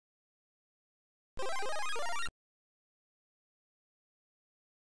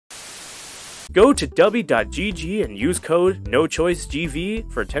Go to w.gg and use code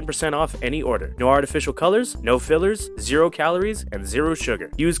NOCHOICEGV for 10% off any order. No artificial colors, no fillers, 0 calories, and 0 sugar.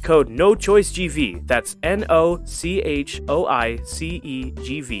 Use code NOCHOICEGV, that's NOCHOICEGV,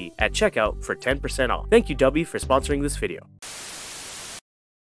 at checkout for 10% off. Thank you, W, for sponsoring this video.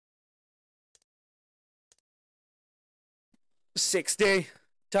 $60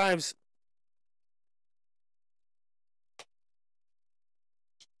 times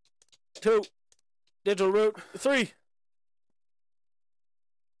 2 digital root 3.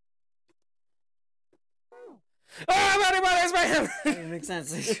 Oh, everybody's man. That makes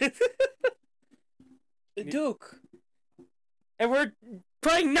sense. Duke. And we're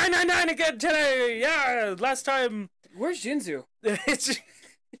playing 999 again today. Yeah, last time. Where's Jinsu? It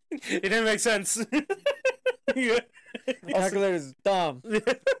didn't make sense. Calculator is dumb.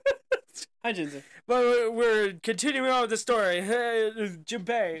 Hi, Jinsu. But we're continuing on with the story. Hey,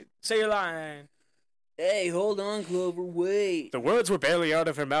 Junpei, say your line. Hey, hold on, Clover, wait. The words were barely out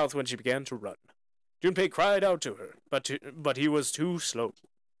of her mouth when she began to run. Junpei cried out to her, but he was too slow.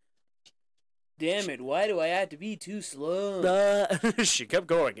 Damn it, why do I have to be too slow? She kept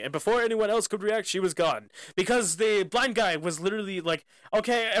going, and before anyone else could react, she was gone. Because the blind guy was literally like,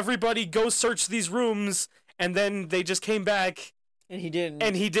 okay, everybody go search these rooms, and then they just came back. And he didn't.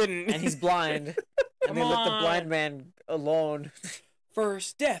 And he didn't. And he's blind. And they left the blind man alone.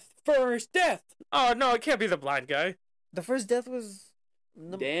 First death! First death! Oh, no, it can't be the blind guy. The first death was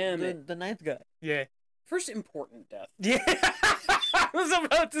Damn it. The ninth guy. Yeah. First important death. Yeah. I was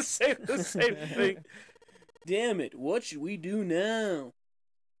about to say the same thing. Damn it, what should we do now?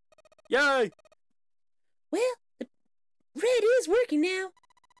 Yay! Well, the red is working now.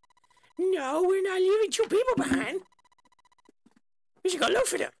 No, we're not leaving 2 people behind. We should go look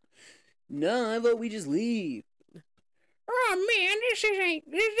for them. No, I vote we just leave. Oh man, this just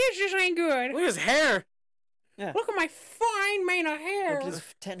ain't good. Look at his hair. Yeah. Look at my fine mane of hair. Look at his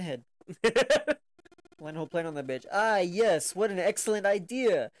 10 head. One whole plane on that bitch. Ah, yes, what an excellent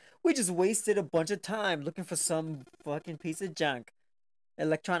idea. We just wasted a bunch of time looking for some fucking piece of junk.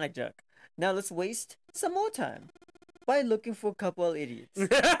 Electronic junk. Now let's waste some more time by looking for a couple of idiots.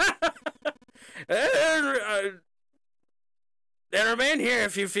 Then remain here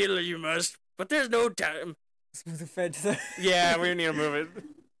if you feel you must, but there's no time. Let's move the Fed to the... Yeah, we need to move it.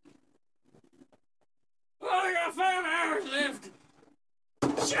 Oh, I got 5 hours left.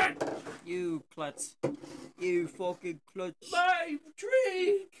 Shit! You klutz. You fucking klutz. My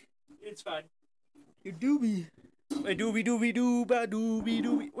drink! It's fine. You doobie. My doobie doobie dooba doobie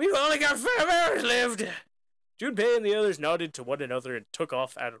doobie. We've only got 5 hours left. Junpei and the others nodded to one another and took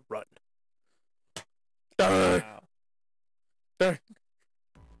off at a run. Wow. We're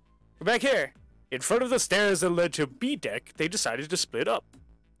back here. In front of the stairs that led to B deck, they decided to split up.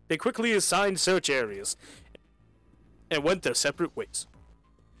 They quickly assigned search areas and went their separate ways.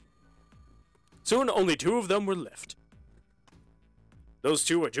 Soon, only 2 of them were left. Those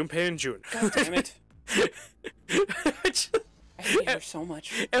 2 were Junpei and Jun. God damn it. I hate her so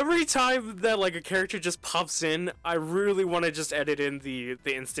much. Every time that like a character just pops in, I really want to just edit in the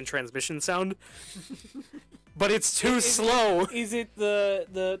instant transmission sound. But it's too slow. Is it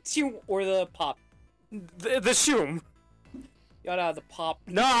the chew or the pop? The shoom. Yada, the pop.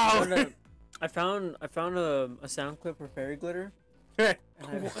 No. I found a sound clip for fairy glitter.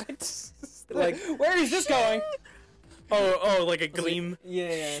 What? Like, where is this going? Oh, like a gleam.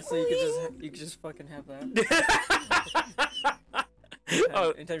 Yeah. So you could just fucking have that.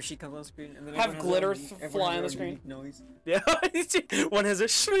 Anytime she comes on screen, and then Have glitter fly on the has screen. Noise. Yeah. One has a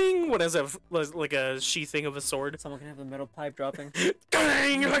shring. One has like a sheathing of a sword. Someone can have the metal pipe dropping.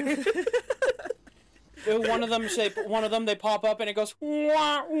 One of them they pop up and it goes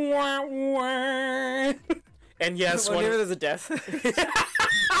wah, wah, wah. And yes, whenever there's a death.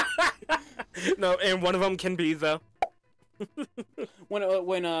 No, and one of them can be the when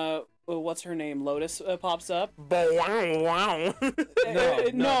what's her name, Lotus pops up. wow.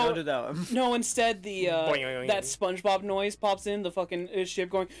 No, don't do that one. No, instead the that SpongeBob noise pops in, the fucking ship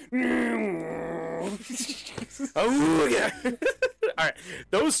going. Oh yeah. All right,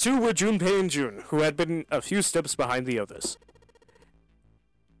 those 2 were Junpei and Jun, who had been a few steps behind the others.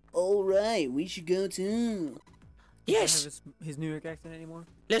 All right, we should go too. Yes. Doesn't have his New York accent anymore.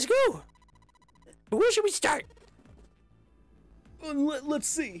 Let's go. But where should we start? Let's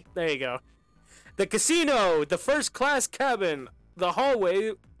see. There you go. The casino, the first-class cabin, the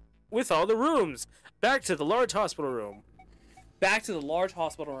hallway with all the rooms. Back to the large hospital room. Back to the large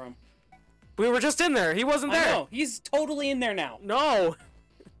hospital room. We were just in there. He wasn't there. I know. He's totally in there now. No.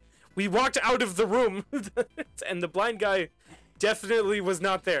 We walked out of the room, and the blind guy definitely was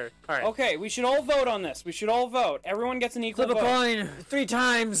not there. All right. Okay, we should all vote on this. We should all vote. Everyone gets an equal Flip a vote. coin 3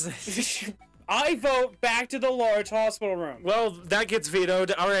 times. I vote back to the large hospital room. Well, that gets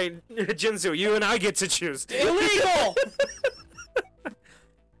vetoed. All right, Jinsu, you and I get to choose. Illegal!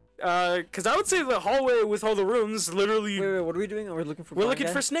 Because I would say the hallway with all the rooms, literally. Wait, what are we doing? Are we looking for? We're blind looking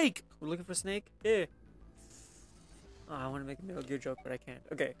guy? for Snake. We're looking for Snake. Yeah. Oh, I want to make a Metal Gear joke, but I can't.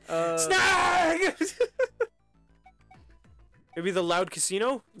 Okay. Snake! Maybe the loud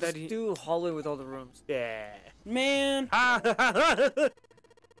casino. Let's do hallway with all the rooms. Yeah. Man,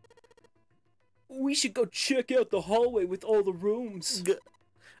 we should go check out the hallway with all the rooms.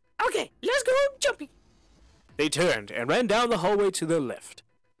 Okay, let's go, Jumpy. They turned and ran down the hallway to their left.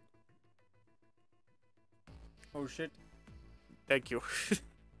 Oh shit. Thank you.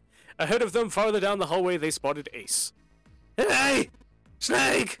 Ahead of them, farther down the hallway, they spotted Ace. Hey!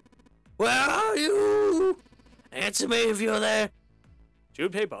 Snake! Where are you? Answer me if you're there.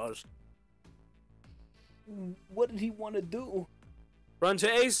 Junpei paused. What did he want to do? Run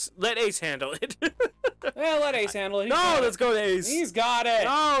to Ace. Let Ace handle it. Well, let Ace handle it. He's No, got let's it. go to Ace. He's got it.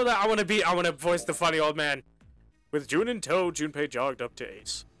 No, I want to voice the funny old man. With June in tow, Junpei jogged up to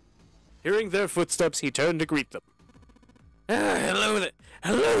Ace. Hearing their footsteps, he turned to greet them. Hello there.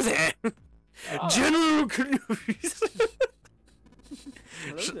 Hello there. General Canoes.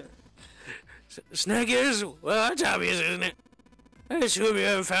 Hello there. Snake is? Well, that's obvious, isn't it? I assume you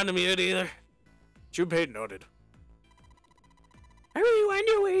haven't found him yet either. Junpei nodded. I really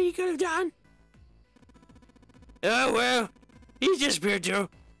wonder where he could have gone. Oh, well, he's disappeared too.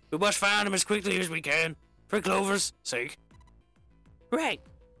 We must find him as quickly as we can, for Clover's sake. Right.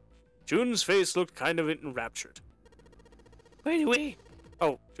 June's face looked kind of enraptured. By the way...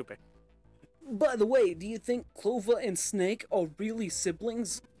 Oh, Junpei. By the way, do you think Clover and Snake are really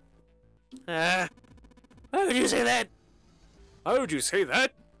siblings? Why would you say that? Why would you say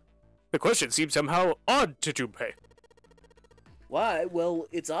that? The question seemed somehow odd to Junpei. Why? Well,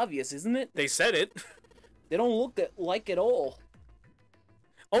 it's obvious, isn't it? They said it. They don't look like at all.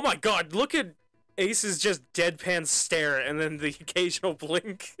 Oh my god, look at Ace's just deadpan stare and then the occasional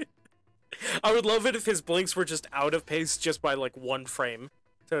blink. I would love it if his blinks were just out of pace just by like 1 frame.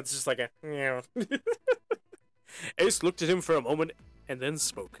 So it's just like a... Yeah. Ace looked at him for a moment and then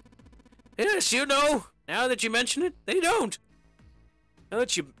spoke. Yes, you know, now that you mention it, they don't. Now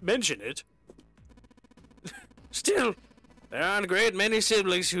that you mention it... Still, there are a great many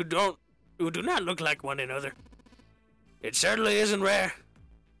siblings who do not look like one another. It certainly isn't rare.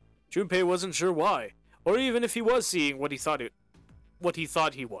 Junpei wasn't sure why, or even if he was seeing what he thought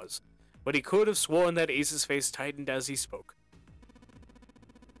he was, but he could have sworn that Ace's face tightened as he spoke.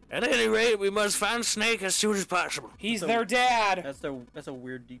 At any rate, we must find Snake as soon as possible. He's their dad. That's a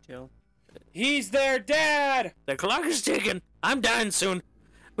weird detail. He's their dad. The clock is ticking. I'm dying soon.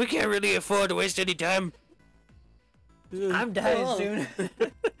 We can't really afford to waste any time. I'm dying Oh. soon.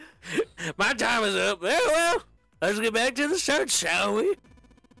 My time is up. Well, let's get back to the search, shall we?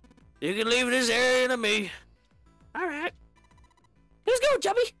 You can leave this area to me. All right. Let's go,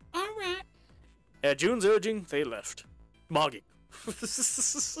 Chubby. All right. At June's urging, they left. Mogging.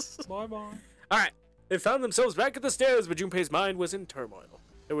 Bye-bye. All right. They found themselves back at the stairs, but Junpei's mind was in turmoil.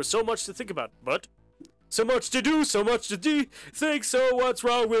 There was so much to think about, but so much to do, so much to think, so what's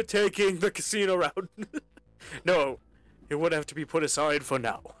wrong with taking the casino route? No, it would have to be put aside for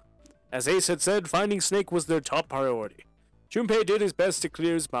now. As Ace had said, finding Snake was their top priority. Junpei did his best to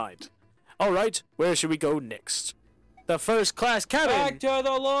clear his mind. All right, where should we go next? The first-class cabin! Back to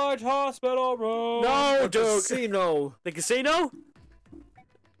the large hospital room. No, Duke! Casino. The casino?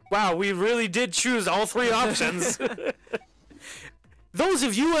 Wow, we really did choose all 3 options. Those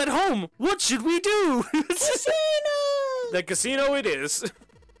of you at home, what should we do? Casino! The casino it is.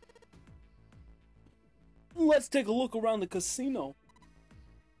 Let's take a look around the casino.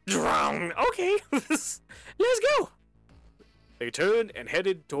 Drown. Okay, let's go. They turned and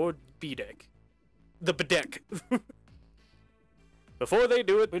headed toward B-deck. The B-deck. Before they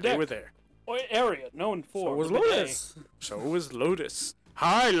do it, they B-deck. were there. Area known for. So was the bidet. Lotus. So was Lotus.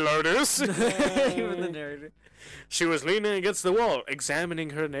 Hi, Lotus. Even the narrator. She was leaning against the wall,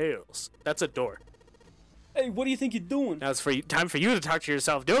 examining her nails. That's a door. Hey, what do you think you're doing? Now it's time for you to talk to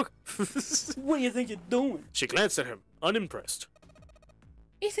yourself, Duke. What do you think you're doing? She glanced at him, unimpressed.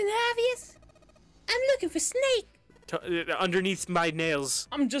 Isn't it obvious? I'm looking for Snake. Underneath my nails.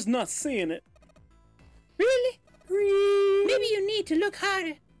 I'm just not seeing it. Really? Maybe you need to look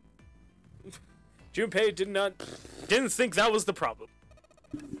harder. Junpei didn't think that was the problem.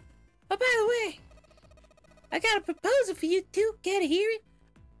 Oh, by the way, I got a proposal for you two. Care to hear it?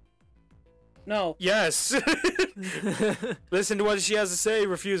 No. Yes. Listen to what she has to say.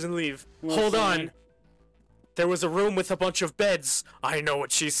 Refuse and leave. Hold on. There was a room with a bunch of beds. I know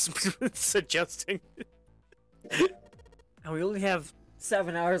what she's suggesting. And we only have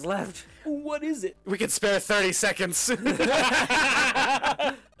 7 hours left. What is it? We can spare 30 seconds. Well,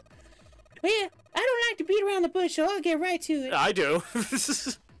 I don't like to beat around the bush, so I'll get right to it. I do.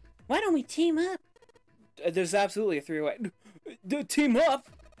 Why don't we team up? There's absolutely a three-way. Team up?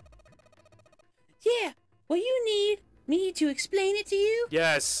 Yeah. Well, you need me to explain it to you?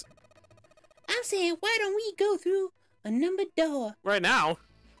 Yes. I'm saying, why don't we go through a numbered door? Right now.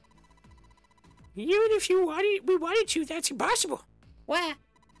 Even if we wanted to, that's impossible. Why?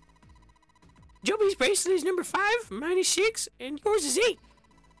 Joby's bracelet is number 5, mine is 6, and yours is 8.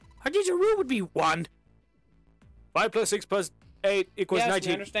 Our digital rule would be 1. 5 plus 6 plus 8 equals Yes, 19.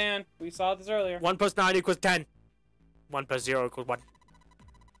 we understand. We saw this earlier. 1 plus 9 equals 10. 1 plus 0 equals 1.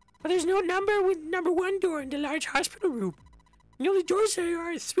 But there's no number with number 1 door in the large hospital room. The only doors there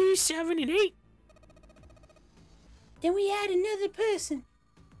are 3, 7, and 8. Then we add another person.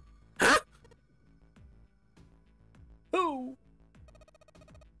 Huh? Who?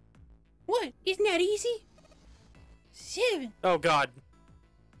 What? Isn't that easy? 7. Oh, God.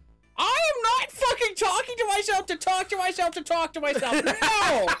 I am not fucking talking to myself to talk to myself to talk to myself.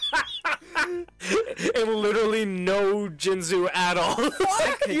 No! And literally no Jinsu at all.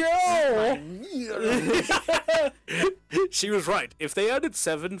 Fuck you! She was right. If they added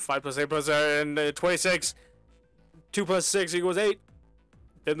 7, 5 plus 8 plus 26, 2 plus 6 equals 8,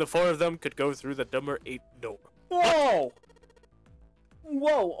 then the 4 of them could go through the number 8 door. Whoa!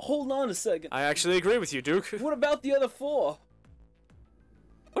 Whoa, hold on a second. I actually agree with you, Duke. What about the other 4?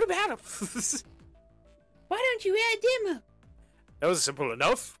 What about them? Why don't you add them up? That was simple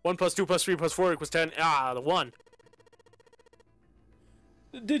enough. 1 plus 2 plus 3 plus 4 equals 10. Ah, the 1.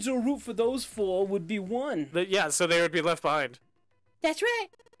 The digital root for those 4 would be 1. Yeah, so they would be left behind. That's right.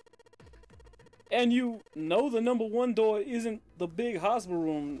 And you know the number 1 door isn't the big hospital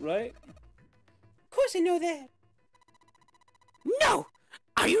room, right? Of course I know that. No!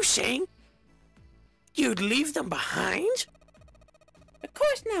 Are you saying you'd leave them behind? Of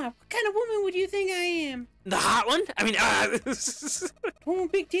course not. What kind of woman would you think I am? The hot one? I mean, one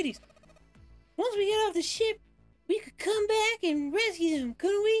with big titties. Once we get off the ship, we could come back and rescue them,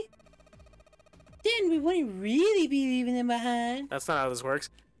 couldn't we? Then we wouldn't really be leaving them behind. That's not how this works.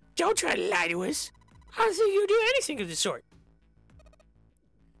 Don't try to lie to us. I don't think you'll do anything of the sort.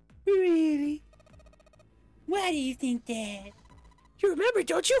 Really? Why do you think that? You remember,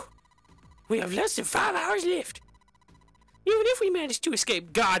 don't you? We have less than 5 hours left. Even if we manage to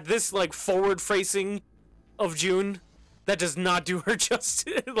escape. God, this, like, forward-facing of June, that does not do her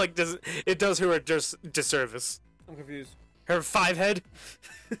justice. Like, it does her a disservice. I'm confused. Her 5 head.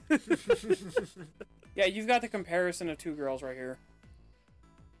 Yeah, you've got the comparison of 2 girls right here.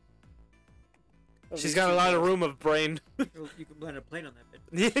 She's got a lot of room of brain. You can blend a plane on that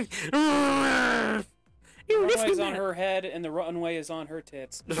bit. The runway is on her head, and the runway is on her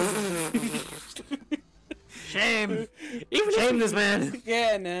tits. Shame. Shame this man.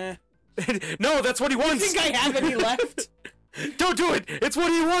 Yeah, nah. No, that's what he wants. You think I have any left? Don't do it. It's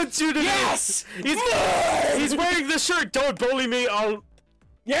what he wants you to Yes! do. He's wearing the shirt. Don't bully me. I'll...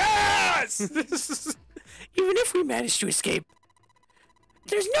 Yes! Even if we manage to escape,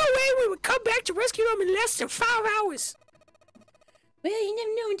 there's no way we would come back to rescue them in less than 5 hours. Well, you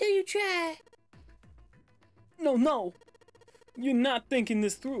never know until you try. No. You're not thinking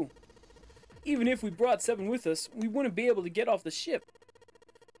this through. Even if we brought 7 with us, we wouldn't be able to get off the ship.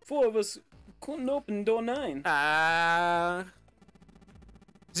 4 of us couldn't open door 9.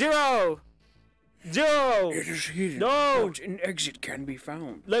 0. 0. It is hidden. No. An exit can be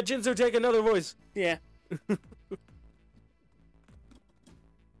found. Let Jinsu take another voice. Yeah.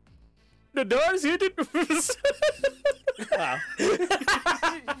 The door's hidden. Wow.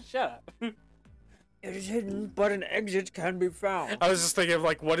 Shut up. It is hidden, but an exit can be found. I was just thinking of,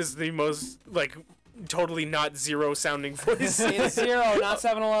 like, what is the most, like, totally not 0 sounding voice? It's 0, not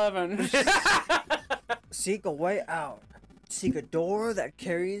 7-Eleven. Seek a way out. Seek a door that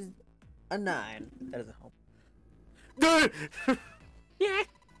carries a 9. That doesn't help. Yeah,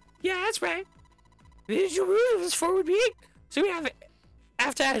 that's right. The usual rule is 4 would be 8, so we have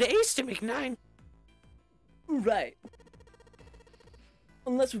to add ace to make 9. Right.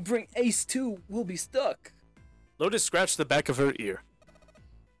 Unless we bring Ace 2, we'll be stuck. Lotus scratched the back of her ear.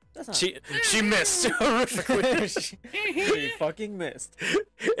 That's not. She missed horrifically. She fucking missed.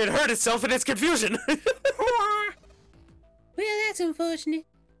 It hurt itself in its confusion. Well, that's unfortunate.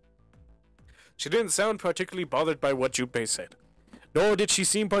 She didn't sound particularly bothered by what Junpei said. nor did she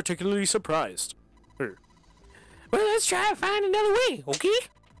seem particularly surprised. Well, let's try to find another way, okay?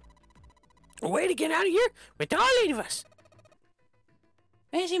 A way to get out of here with all 8 of us.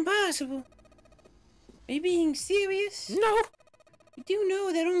 That's impossible. Are you being serious? No. You do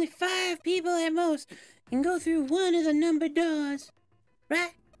know that only 5 people at most can go through one of the numbered doors,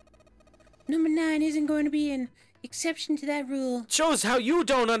 right? Number 9 isn't going to be an exception to that rule. Shows how you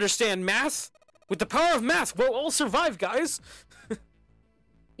don't understand math. With the power of math, we'll all survive, guys.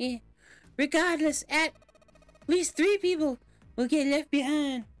 Yeah. Regardless, at least 3 people will get left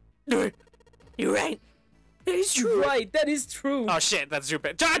behind. You're right. That is true. Right, that is true. Oh shit, that's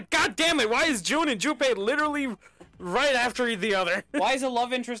Junpei. God damn it, why is June and Junpei literally right after the other? Why is a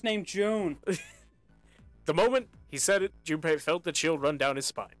love interest named June? The moment he said it, Junpei felt the chill run down his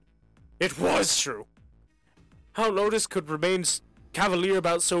spine. It was true. How Lotus could remain cavalier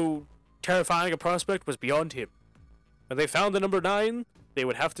about so terrifying a prospect was beyond him. When they found the number 9, they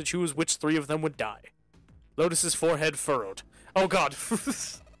would have to choose which 3 of them would die. Lotus's forehead furrowed. Oh god.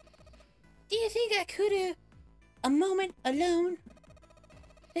 Do you think I could have a moment alone?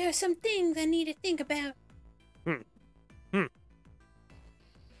 There are some things I need to think about.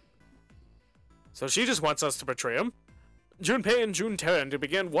 So she just wants us to betray him. Junpei and June turned and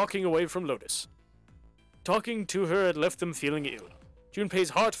began walking away from Lotus. Talking to her had left them feeling ill.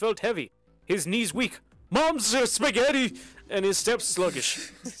 Junpei's heart felt heavy, his knees weak, mom's spaghetti, and his steps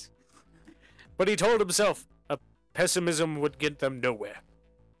sluggish. But he told himself a pessimism would get them nowhere.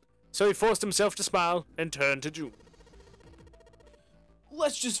 So he forced himself to smile and turned to June.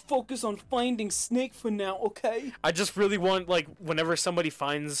 Let's just focus on finding Snake for now, okay? I just really want, like, whenever somebody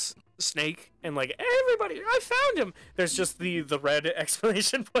finds Snake and, like, everybody, I found him, there's just the red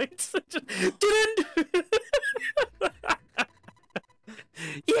exclamation points. Didn't.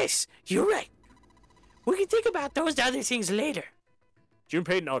 Yes, you're right. We can think about those other things later.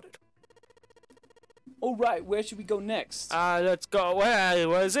 Junpei nodded. Alright, where should we go next? Let's go.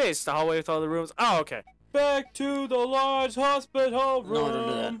 What is this? The hallway with all the rooms? Oh, okay. Back to the large hospital room. No, don't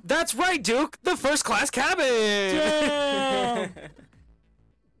do that. That's right, Duke! The first class cabin! Damn!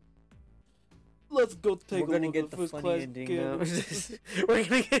 Let's go take We're a gonna look get at the the first funny class ending cabin. now. We're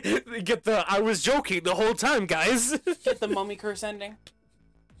gonna get the I was joking the whole time, guys. Get the mummy curse ending.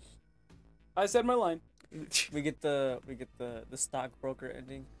 I said my line. we get the stockbroker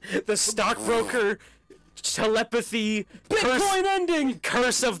ending. The stockbroker telepathy Bitcoin ending!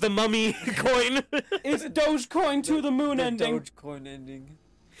 curse of the mummy coin. It's Dogecoin to the moon The ending. Dogecoin ending.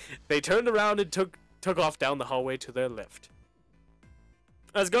 They turned around and took off down the hallway to their left.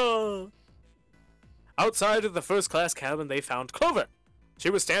 Let's go! Outside of the first class cabin, they found Clover. She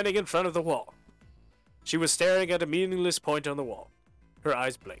was standing in front of the wall. She was staring at a meaningless point on the wall. Her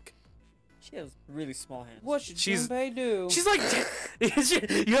eyes blank. She has really small hands. What should She's- Junpei do? She's like,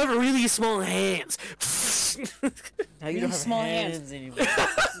 you have really small hands. Now you Really don't have small hands anymore.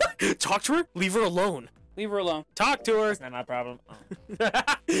 Talk to her? Leave her alone. Leave her alone. Talk to her. That's not my problem. Oh.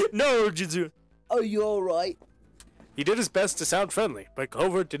 No, Jinsu. Are you alright? He did his best to sound friendly, but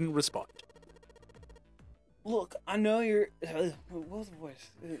Clover didn't respond. Look, I know you're. What was the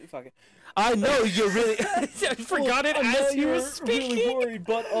voice? Fuck it. I know you're really. I forgot it I know as you were you're speaking. really worried,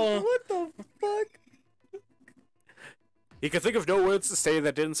 but What the fuck? He could think of no words to say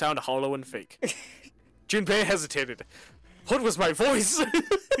that didn't sound hollow and fake. Junpei hesitated. What was my voice?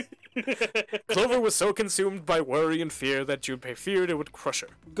 Clover was so consumed by worry and fear that Junpei feared it would crush her.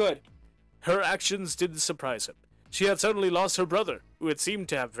 good. Her actions didn't surprise him. She had suddenly lost her brother, who it seemed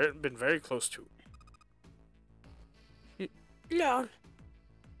to have been very close to. No.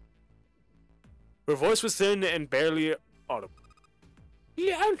 Her voice was thin and barely audible.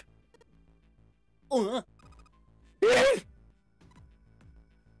 No.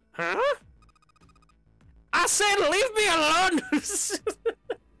 Huh? I said leave me alone!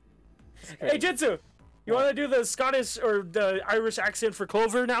 Hey, Jinsu! You want to do the Scottish or the Irish accent for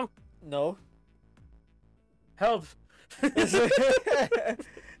Clover now? No. Help.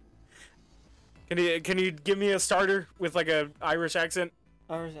 Can you give me a starter with like a Irish accent?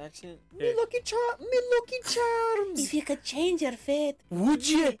 Irish accent. Yeah. Me lucky charms. If you could change your fate. Would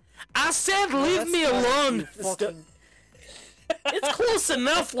you? I said leave me alone. Fucking... It's close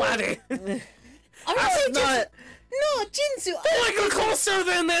enough, laddie. That's not... No, Jinsu. Like closer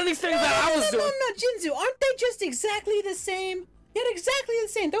than anything that I was doing. No, Jinsu. Aren't they just exactly the same? They're exactly the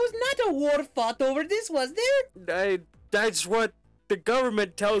same. There was not a war fought over this, was there? That's what the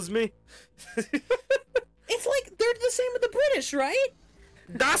government tells me. It's like they're the same with the British, right?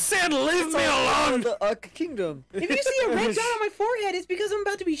 I said leave me alone. The Kingdom. If you see a red dot on my forehead, it's because I'm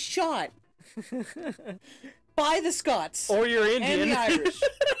about to be shot. by the Scots Or you're and Indian. the Irish.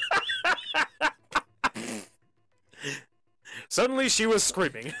 Suddenly she was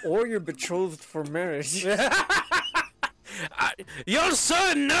screaming. Or you're betrothed for marriage. You're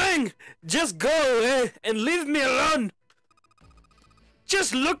so annoying! Just go away and leave me alone!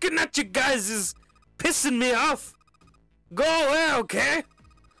 Just looking at you guys is pissing me off! Go away, okay?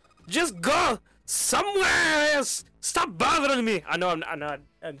 Just go somewhere else! Stop bothering me! I know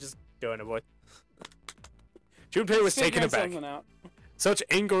I'm just doing a voice. Junpei was taken Figuring aback. something out. Such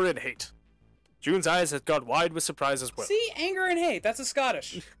anger and hate. June's eyes had gone wide with surprise as well. See, anger and hate. That's a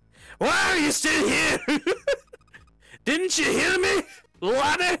Scottish. Why are you still here? Didn't you hear me,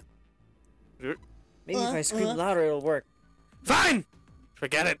 laddie? Maybe if I scream louder, it'll work. Fine!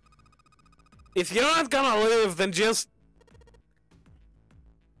 Forget it. If you're not gonna live, then just...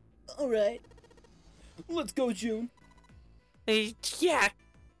 Alright. Let's go, June. Yeah.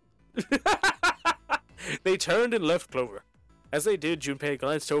 They turned and left Clover. As they did, Junpei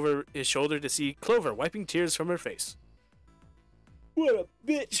glanced over his shoulder to see Clover wiping tears from her face. What a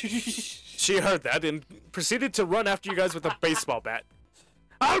bitch. She heard that and proceeded to run after you guys with a baseball bat.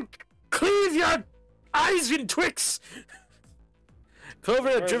 I'll cleave your eyes in Twix! Clover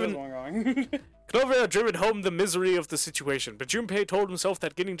had driven home the misery of the situation, but Junpei told himself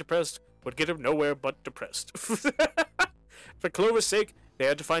that getting depressed would get him nowhere but depressed. For Clover's sake, they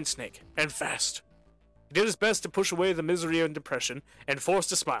had to find Snake, and fast. He did his best to push away the misery and depression, and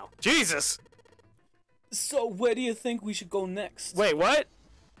forced a smile. Jesus! So, where do you think we should go next? Wait, what?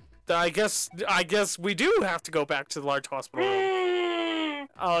 I guess we do have to go back to the large hospital room.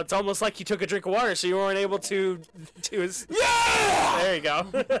 Oh, it's almost like you took a drink of water, so you weren't able to do his... Yeah! There you go.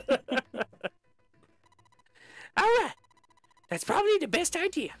 Alright. That's probably the best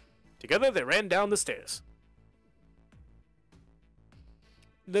idea. Together, they ran down the stairs.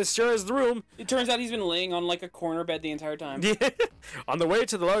 This sure is the room. It turns out he's been laying on like a corner bed the entire time. On the way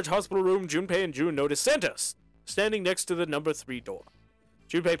to the large hospital room, Junpei and June noticed Santa standing next to the number 3 door.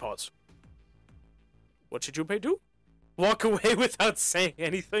 Junpei paused. What should Junpei do? Walk away without saying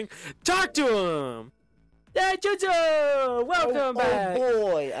anything? Talk to him! Hey, Jojo! Welcome back! Oh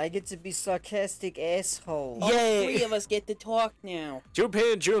boy, I get to be sarcastic asshole. All three of us get to talk now.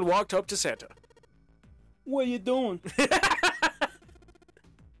 Junpei and June walked up to Santa. What are you doing?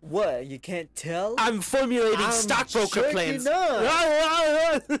 What, you can't tell? I'm formulating stockbroker plans.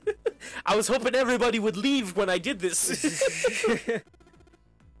 I was hoping everybody would leave when I did this.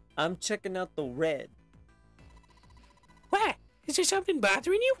 I'm checking out the red. What? Is there something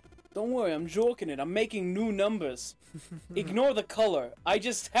bothering you? Don't worry, I'm joking it. I'm making new numbers. Ignore the color. I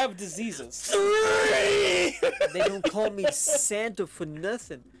just have diseases. They don't call me Santa for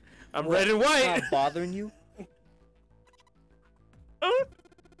nothing. I'm red and white. Not bothering you?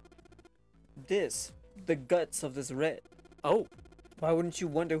 This, the guts of this red. Oh. Why wouldn't you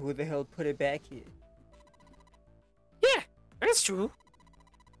wonder who the hell put it back here? Yeah, that's true.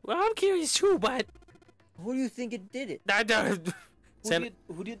 Well, I'm curious too, but... Who do you think it did it?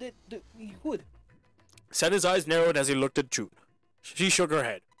 Who did it? Who? Santa's eyes narrowed as he looked at June. She shook her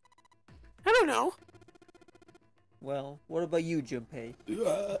head. I don't know. Well, what about you, Junpei?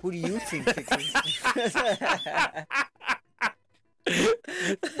 Who do you think picked it?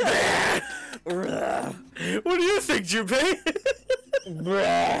 What do you think, Junpei?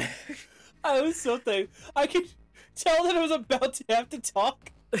 I was so thankful. I could tell that I was about to have to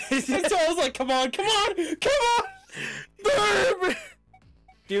talk. And so I was like, come on, come on, come on! Burp!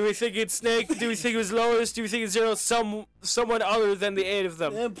 Do we think it's Snake? Do we think it was Lois? Do we think it's someone other than the 8 of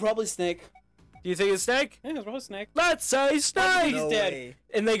them? Probably Snake. Do you think it's Snake? Yeah, it's probably Snake. Let's say Snake! No dead. way.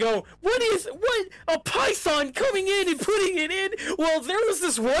 And they go, what? A python coming in and putting it in? Well, there was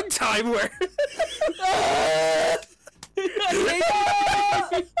this one time where...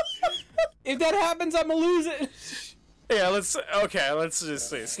 If that happens, I'm gonna lose it. Yeah, let's just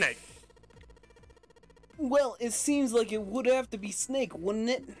say Snake. Well, it seems like it would have to be Snake, wouldn't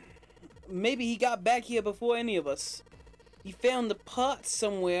it? Maybe he got back here before any of us. He found the pot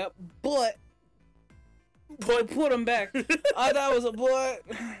somewhere, but put him back. I thought it was a butt.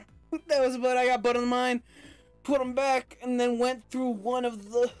 That was a butt. I got butt on mine. Put him back, and then went through one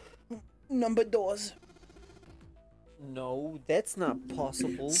of the number doors. No, that's not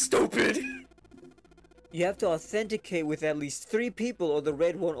possible. Stupid! You have to authenticate with at least 3 people or the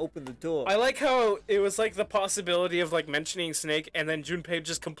red won't open the door. I like how it was like the possibility of like mentioning Snake and then Junpei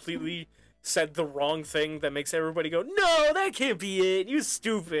just completely said the wrong thing that makes everybody go, no, that can't be it, you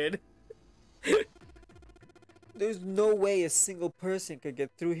stupid. There's no way a single person could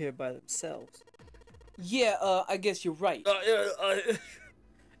get through here by themselves. Yeah, I guess you're right.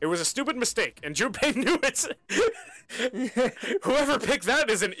 It was a stupid mistake, and Junpei knew it. Whoever picked that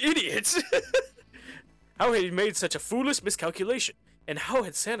is an idiot. How had he made such a foolish miscalculation? And how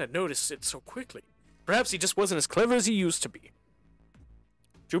had Santa noticed it so quickly? Perhaps he just wasn't as clever as he used to be.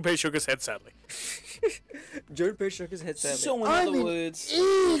 Junpei shook his head sadly. Junpei shook his head sadly. So in other words,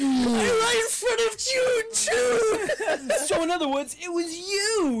 Right in front of Jinsu! so in other words, it was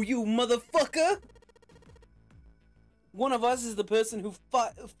you, you motherfucker. One of us is the person who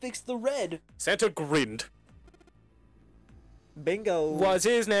fixed the red. Santa grinned. Bingo. What's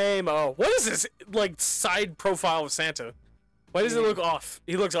his name? Oh, what is this, like, side profile of Santa? Why does it look off?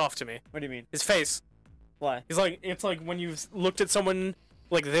 He looks off to me. What do you mean? His face. Why? He's like, it's like when you've looked at someone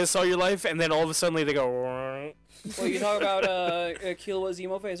like this all your life, and then all of a sudden they go. Well, you talk about Killwa's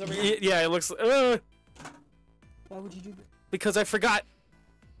emo face over here? Yeah, it looks. Why would you do that? Because I forgot.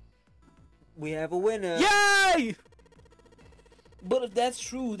 We have a winner. Yay! But if that's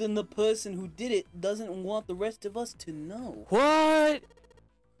true, then the person who did it doesn't want the rest of us to know. What?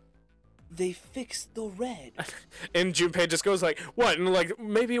 They fixed the red. And Junpei just goes like, what? And like,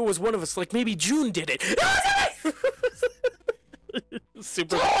 maybe it was one of us. Like, maybe June did it.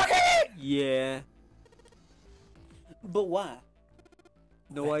 Super. Yeah. But why?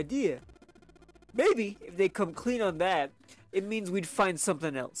 No idea. Maybe if they come clean on that, it means we'd find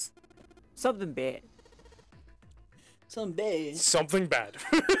something else. Something bad. Some bad. Something bad.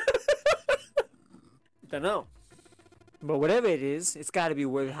 Dunno. But whatever it is, it's gotta be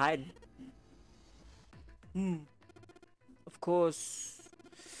worth hiding. Of course,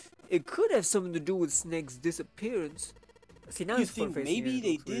 it could have something to do with Snake's disappearance. See, now You his front think facing maybe it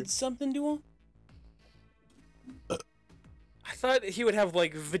they looks weird. did something to him? I thought he would have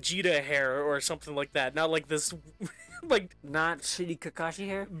like Vegeta hair or something like that, not like this, like Not shitty Kakashi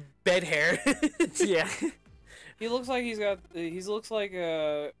hair? bed hair. Yeah. He looks like he's got. He looks like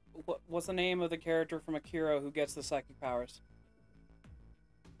what's the name of the character from Akira who gets the psychic powers?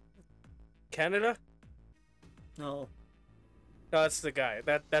 Canada? No. No, that's the guy.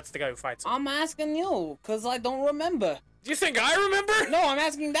 That's the guy who fights him. I'm asking you, cause I don't remember. Do you think I remember? No, I'm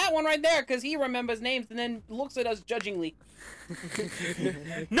asking that one right there, cause he remembers names and then looks at us judgingly.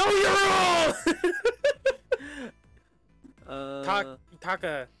 No, you're Uh, wrong.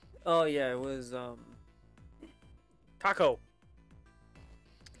 Taka. Oh yeah, it was Taco.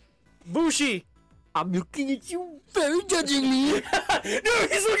 Bushi. I'm looking at you very judgingly. No,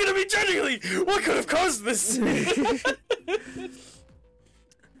 he's looking at me judgingly. What could have caused this?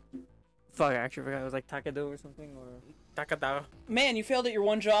 Fuck, I actually forgot it was like Takado or something or Takada. Man, you failed at your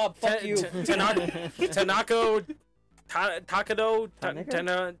one job. Fuck you. Tanako. Takado. Tanaka?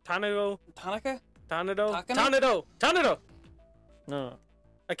 Tanado. Tanaka? Tanado. Takano? Tanado. Tanado. no.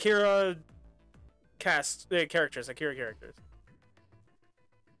 Akira cast characters. Akira characters.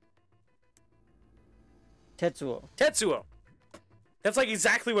 Tetsuo. Tetsuo. That's like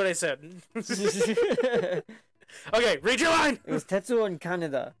exactly what I said. Okay, read your line. It was Tetsuo in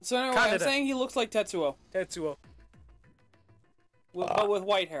Canada. So anyway, I'm Kaneda. saying he looks like Tetsuo, Tetsuo. but with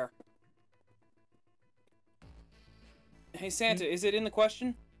white hair. Hey Santa, is it in the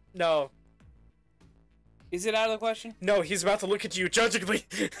question? No. Is it out of the question? No, he's about to look at you judgingly.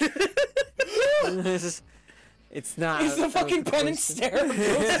 It's not. It's the fucking pen and stare.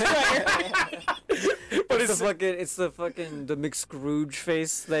 But It's the fucking the McScrooge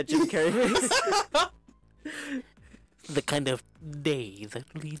face that Jim Carrey makes. The kind of day that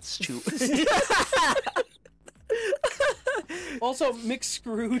leads to. Also, Mick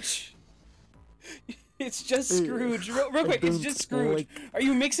Scrooge. It's just Scrooge. Real quick, it's just Scrooge. Are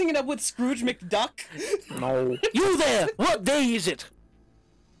you mixing it up with Scrooge McDuck? No. You there! What day is it?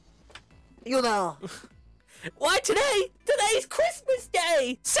 You know. Why today? Today's Christmas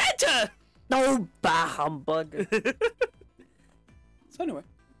Day! Santa! No, bah humbug. So anyway.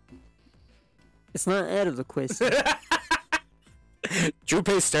 It's not out of the question.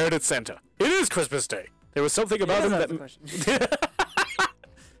 Junpei stared at Santa. It is Christmas Day. There was something about him that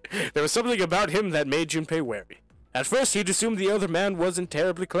there was something about him that made Junpei wary. At first, he'd assumed the other man wasn't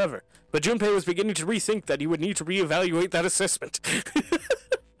terribly clever, but Junpei was beginning to rethink that he would need to reevaluate that assessment.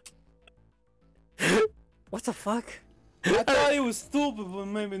 What the fuck? I thought he was stupid, but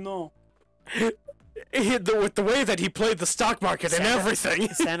maybe no. With the way that he played the stock market and everything.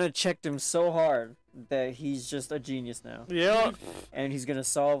 Santa checked him so hard that he's just a genius now. Yeah. And he's gonna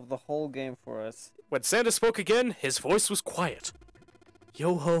solve the whole game for us. When Santa spoke again, his voice was quiet.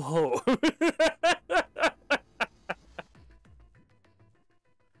 Yo ho ho.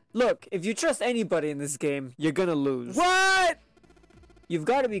 Look, if you trust anybody in this game, you're gonna lose. What? You've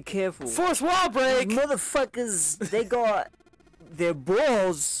got to be careful. Fourth wall break. Motherfuckers, they got their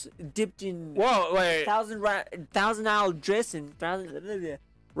balls dipped in Whoa, wait. thousand Isle dressing,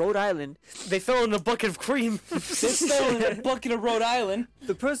 Rhode Island. They fell in a bucket of cream. They fell in a bucket of Rhode Island.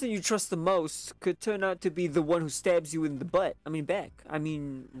 The person you trust the most could turn out to be the one who stabs you in the butt. I mean back. I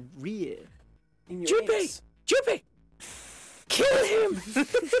mean rear. In your anus. Juppy! Kill him!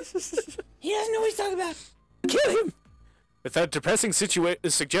 He doesn't know what he's talking about. Kill him! With that depressing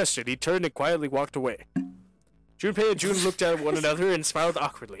suggestion, he turned and quietly walked away. Junpei and June looked at one another and smiled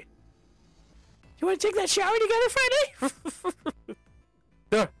awkwardly. You want to take that shower together, Friday?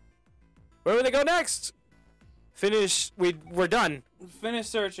 Where would they go next? We're done. Finish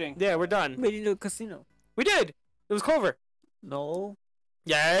searching. Yeah, we're done. Made into a casino. We did. It was Clover. No.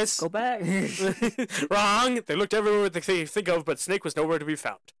 Yes. Go back. Wrong. They looked everywhere they could think of, but Snake was nowhere to be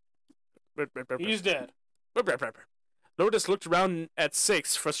found. He's dead. Lotus looked around at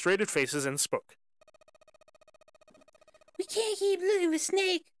 6 frustrated faces and spoke. We can't keep looking for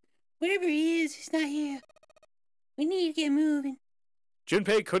Snake. Wherever he is, he's not here. We need to get moving.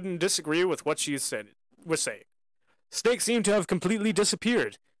 Junpei couldn't disagree with what she was saying. Snake seemed to have completely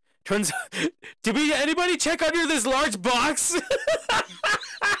disappeared. Turns out, did anybody check under this large box?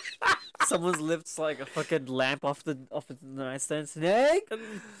 Someone's lifts like a fucking lamp off the nightstand. Snake.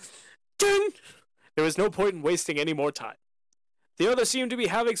 Ding! There was no point in wasting any more time. The others seemed to be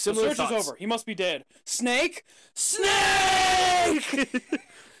having similar The search thoughts. is over. He must be dead. Snake? Snake!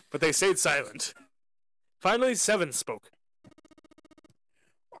 But they stayed silent. Finally, 7 spoke.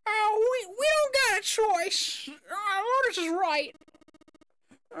 We don't got a choice. Lotus is right.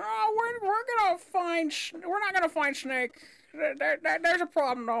 We're not gonna find Snake. There's a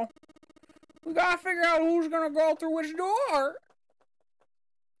problem though. We gotta figure out who's gonna go through which door.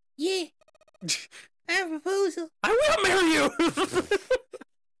 Yeah. I have a proposal. I will marry you!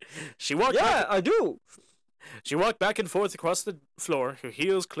 She walked back. I do. She walked back and forth across the floor, her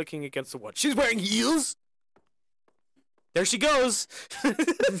heels clicking against the wood. She's wearing heels? There she goes!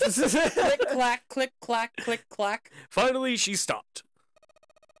 Click, clack, click, clack, click, clack. Finally, she stopped.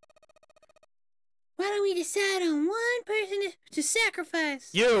 Why don't we decide on one person to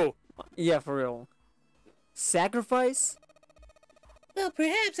sacrifice? You! Yeah, for real. Sacrifice? Well,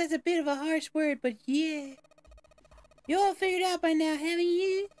 perhaps that's a bit of a harsh word, but yeah. You all figured out by now, haven't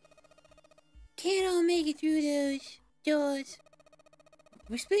you? Can't all make it through those doors. If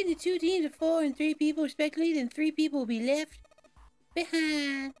we split into 2 teams of 4 and 3 people respectively, then 3 people will be left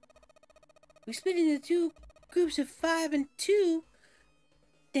behind. If we split into 2 groups of 5 and 2,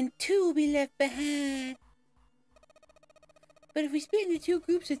 then 2 will be left behind. But if we split into 2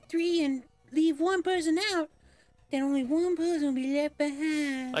 groups of 3 and leave 1 person out, then only 1 person will be left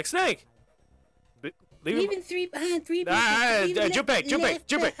behind. Like Snake! Leaving 3 behind, 3 people. Jump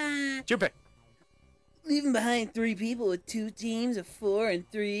back! Leaving behind 3 people with 2 teams of 4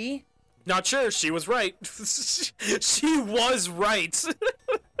 and 3. Not sure, she was right. She was right.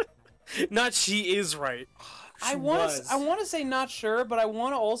 Not she is right. I want to say not sure, but I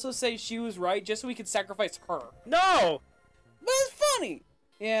want to also say she was right just so we could sacrifice her. No! But it's funny.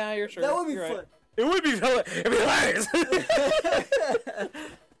 Yeah, you're sure. That would be You're fun. right. It would be hilarious.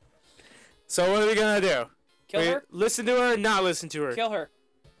 So what are we gonna do? Kill her? Listen to her or not listen to her? Kill her.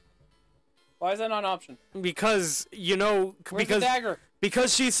 Why is that not an option? Because, you know, Where's the dagger?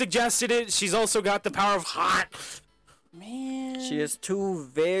 because she suggested it, she's also got the power of hot. Man. She has 2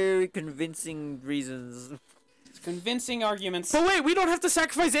 very convincing reasons. Convincing arguments. But wait, we don't have to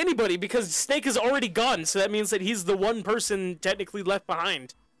sacrifice anybody because Snake is already gone, so that means that he's the one person technically left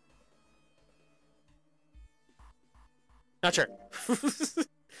behind. Not sure.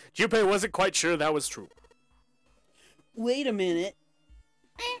 Junpei wasn't quite sure that was true. Wait a minute.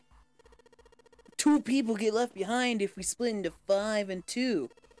 2 people get left behind if we split into 5 and 2.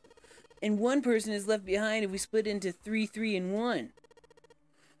 And 1 person is left behind if we split into 3, 3, and 1.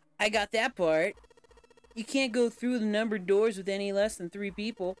 I got that part. You can't go through the numbered doors with any less than 3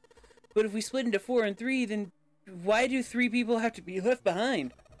 people. But if we split into 4 and 3, then why do 3 people have to be left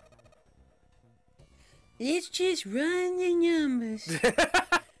behind? Let's just run the numbers.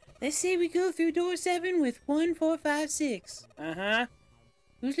 Let's say we go through door 7 with 1, 4, 5, 6. Uh-huh.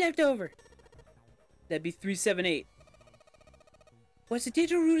 Who's left over? That'd be 3, 7, 8. What's the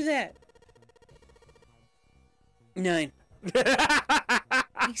digital root of that? 9.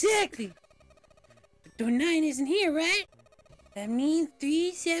 Exactly. But door 9 isn't here, right? That means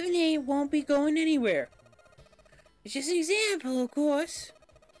 3, 7, 8 won't be going anywhere. It's just an example, of course.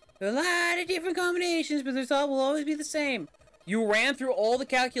 There are a lot of different combinations, but the result will always be the same. You ran through all the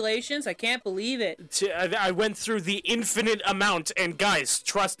calculations? I can't believe it. I went through the infinite amount, and guys,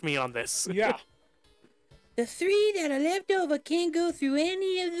 trust me on this. Yeah. The 3 that are left over can't go through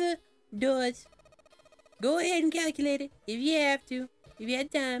any of the doors. Go ahead and calculate it if you have to. If you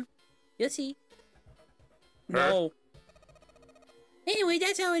had time. You'll see. No. Anyway,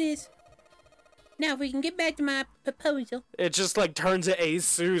 that's how it is. Now, if we can get back to my proposal. It just like turns to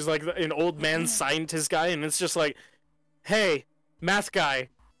Ace, who's like an old man scientist guy, and it's just like, hey, math guy,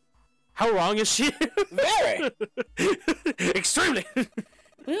 how wrong is she? Very. Extremely.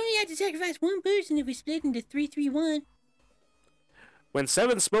 We only have to sacrifice one person if we split into 3-3-1. When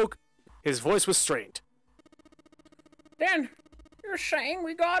Seven spoke, his voice was strained. Then, you're saying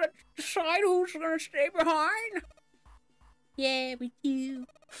we gotta decide who's gonna stay behind? Yeah, we do.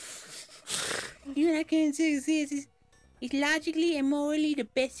 You know, that kind of success is logically and morally the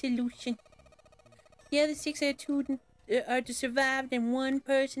best solution. The other 6 are to survive, then one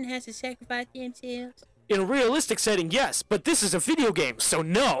person has to sacrifice themselves. In a realistic setting, yes, but this is a video game, so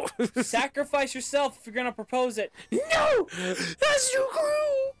no. Sacrifice yourself if you're gonna propose it. No! That's too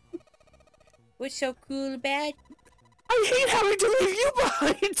cruel! What's so cruel about it? I hate having to leave you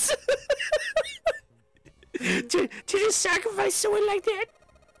behind! to just sacrifice someone like that?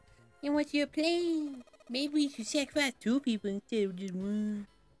 And what's your plan? Maybe we should sacrifice 2 people instead of just 1.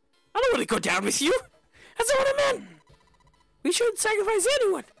 I don't want to go down with you. That's not what I meant. We shouldn't sacrifice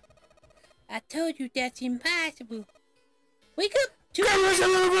anyone. I told you that's impossible. Wake up!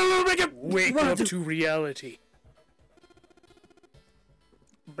 Wake up to reality.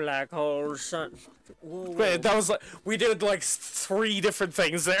 Black hole, son. Whoa, whoa. Wait, that was like, we did like 3 different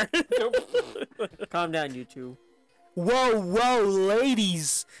things there. Calm down, you two. Whoa,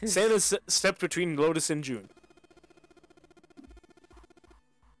 ladies. Santa stepped between Lotus and June.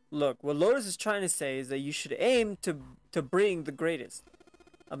 Look, what Lotus is trying to say is that you should aim to bring the greatest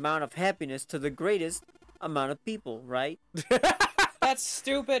amount of happiness to the greatest amount of people, right? That's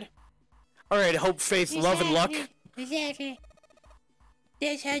stupid. Alright, hope, faith, love, and luck. Exactly.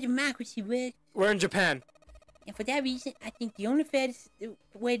 That's how democracy works. We're in Japan. And for that reason, I think the only fair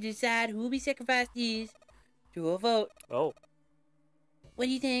way to decide who will be sacrificed is through a vote. Oh. What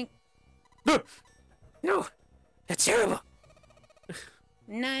do you think? No, that's terrible.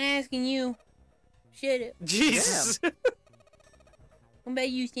 I'm not asking you. Shut up. Jesus. What about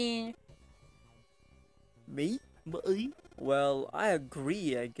you, Stan? Me? Well, I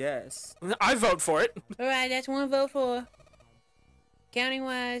agree, I guess. I vote for it. Alright, that's 1 vote for. Counting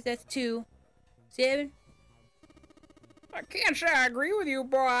wise, that's 2. 7? I can't say I agree with you,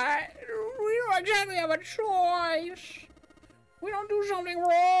 but we don't exactly have a choice. We don't do something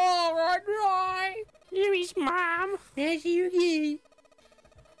wrong, right? Jimmy's mom. That's you good.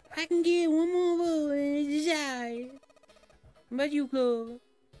 I can get 1 more vote and it's decide. What about you, Clover?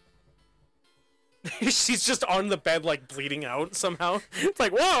 She's just on the bed, like, bleeding out somehow. It's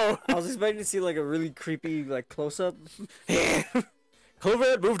like, whoa! I was expecting to see like a really creepy like close-up. Clover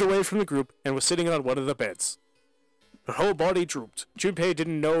had moved away from the group and was sitting on one of the beds. Her whole body drooped. Junpei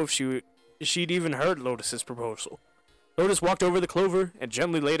didn't know if she'd even heard Lotus's proposal. Lotus walked over to Clover and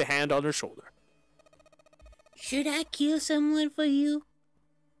gently laid a hand on her shoulder. Should I kill someone for you?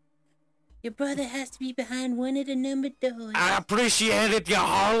 Your brother has to be behind one of the numbered doors. I appreciate it, you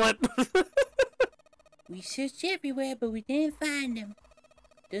harlot! We searched everywhere, but we didn't find him.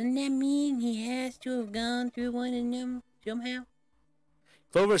 Doesn't that mean he has to have gone through one of them somehow?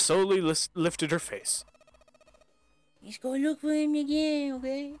 Clover slowly lifted her face. Let's go look for him again,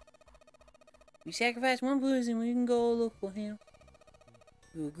 okay? We sacrifice 1 person, we can go look for him.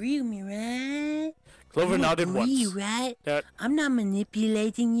 You agree with me, right? Clover You nodded agree, once. right? That, I'm not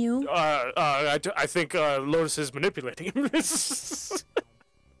manipulating you. I think Lotus is manipulating him.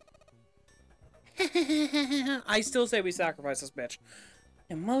 I still say we sacrifice this bitch.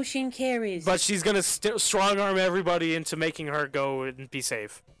 The motion carries. But she's gonna strong arm everybody into making her go and be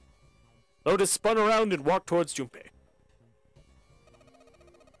safe. Lotus spun around and walked towards Junpei.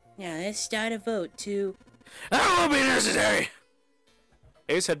 Now let's start a vote to... That won't be necessary!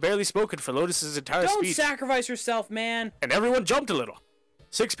 Ace had barely spoken for Lotus's entire Don't speech, sacrifice yourself, man. and everyone jumped a little.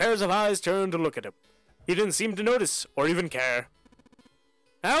 6 pairs of eyes turned to look at him. He didn't seem to notice, or even care.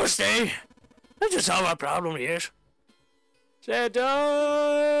 I'll stay. Let's just solve our problem here.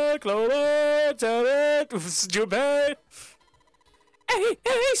 Santa, Clover, tell it, Junpei. Hey,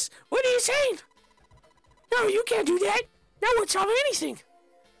 Ace, what are you saying? No, you can't do that. That won't solve anything.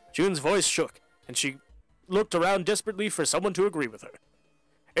 June's voice shook, and she looked around desperately for someone to agree with her.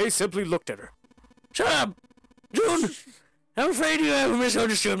 Ace simply looked at her. Shut up! June! I'm afraid you have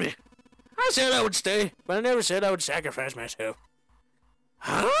misunderstood me. I said I would stay, but I never said I would sacrifice myself.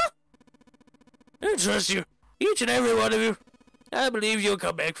 Huh? I trust you, each and every one of you. I believe you'll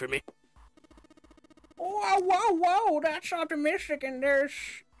come back for me. Oh, Whoa, that's optimistic, and there's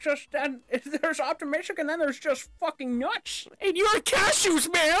there's optimistic, and then there's just fucking nuts. And you're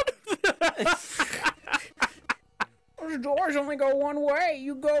cashews, man! Those doors only go one way.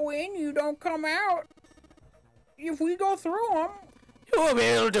 You go in, you don't come out. If we go through them... You won't be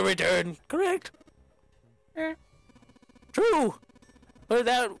able to return, correct? Eh. True. But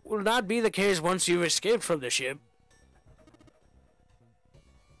that will not be the case once you've escaped from the ship.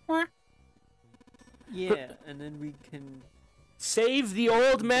 What? Yeah, and then we can Save the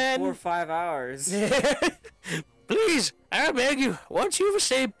old man. 4 or 5 hours. Please, I beg you, once you've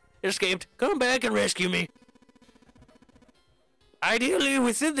escaped, come back and rescue me. Ideally,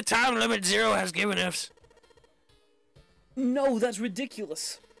 within the time limit Zero has given us. No, that's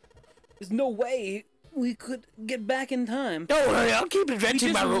ridiculous. There's no way we could get back in time. Don't worry, I'll keep We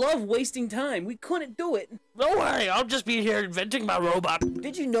inventing just my love wasting time. We couldn't do it. Don't worry, I'll just be here inventing my robot.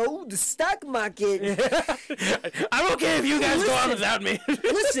 Did you know the stock market? I'm okay if you guys go on without me.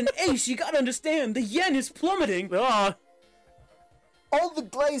 Listen, Ace, you gotta understand, the yen is plummeting. Oh, All the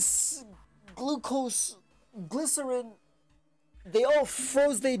glucose, glycerin, they all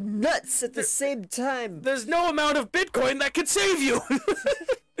froze their nuts at the same time. there's no amount of Bitcoin that could save you.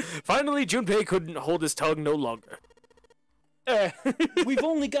 Finally, Junpei couldn't hold his tongue no longer. We've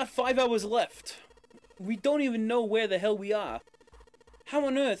only got 5 hours left. We don't even know where the hell we are. How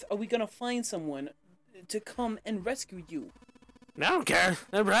on earth are we gonna find someone to come and rescue you? I don't care.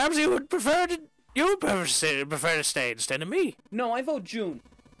 Then perhaps you would prefer to stay instead of me. No, I vote June.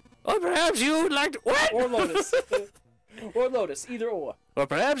 Or perhaps you would like to... What? Or Lotus. Or Lotus, either or. Or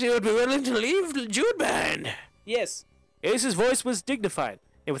perhaps you would be willing to leave June behind. Yes. Ace's voice was dignified,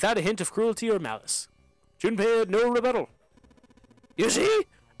 and without a hint of cruelty or malice. Junpei had no rebuttal. You see?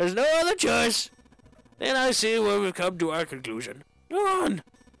 There's no other choice. Then I see where we've come to our conclusion. Go on.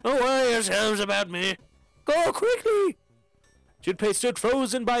 Don't worry yourselves about me. Go quickly. Junpei stood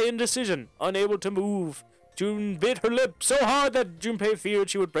frozen by indecision, unable to move. June bit her lip so hard that Junpei feared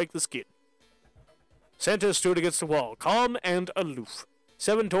she would break the skin. Santa stood against the wall, calm and aloof.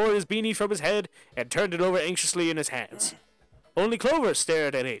 Seven tore his beanie from his head and turned it over anxiously in his hands. Only Clover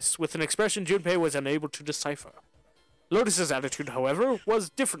stared at Ace, with an expression Junpei was unable to decipher. Lotus's attitude, however, was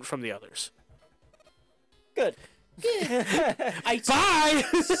different from the others. Good. Bye!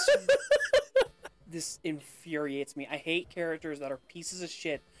 This infuriates me. I hate characters that are pieces of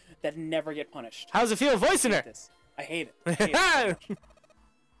shit that never get punished. How's it feel voicing her? I hate it. I hate it so much.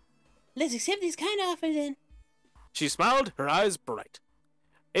 Let's accept this kind offer then. She smiled, her eyes bright.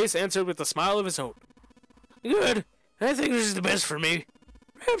 Ace answered with a smile of his own. Good. I think this is the best for me.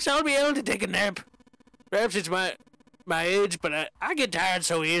 Perhaps I'll be able to take a nap. Perhaps it's my age, but I get tired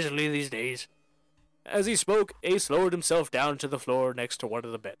so easily these days. As he spoke, Ace lowered himself down to the floor next to one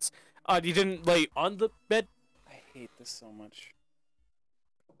of the beds. You didn't lay on the bed? I hate this so much.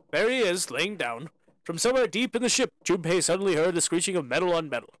 There he is, laying down. From somewhere deep in the ship, Junpei suddenly heard the screeching of metal on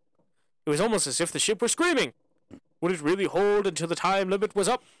metal. It was almost as if the ship were screaming. Would it really hold until the time limit was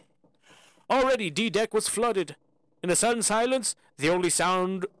up? Already, D-Deck was flooded. In the sudden silence, the only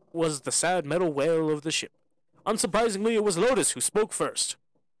sound was the sad metal wail of the ship. Unsurprisingly, it was Lotus who spoke first.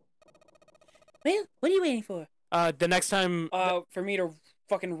 Well, what are you waiting for? The next time... For me to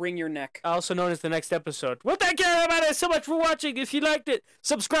fucking wring your neck. also known as the next episode. Well, thank you everybody so much for watching. If you liked it,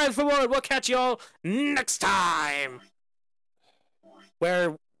 subscribe for more, and we'll catch you all next time.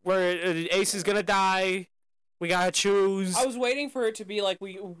 Where Ace is gonna die. We gotta choose. I was waiting for it to be like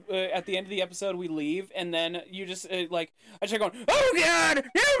we at the end of the episode we leave, and then you just I start going, oh god,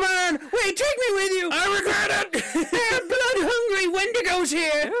 never mind, wait, take me with you. I regret it. Blood hungry Wendigo's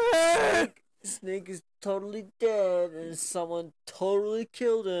here. Snake is totally dead, and someone totally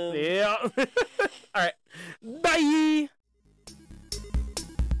killed him. Yeah. All right. Bye.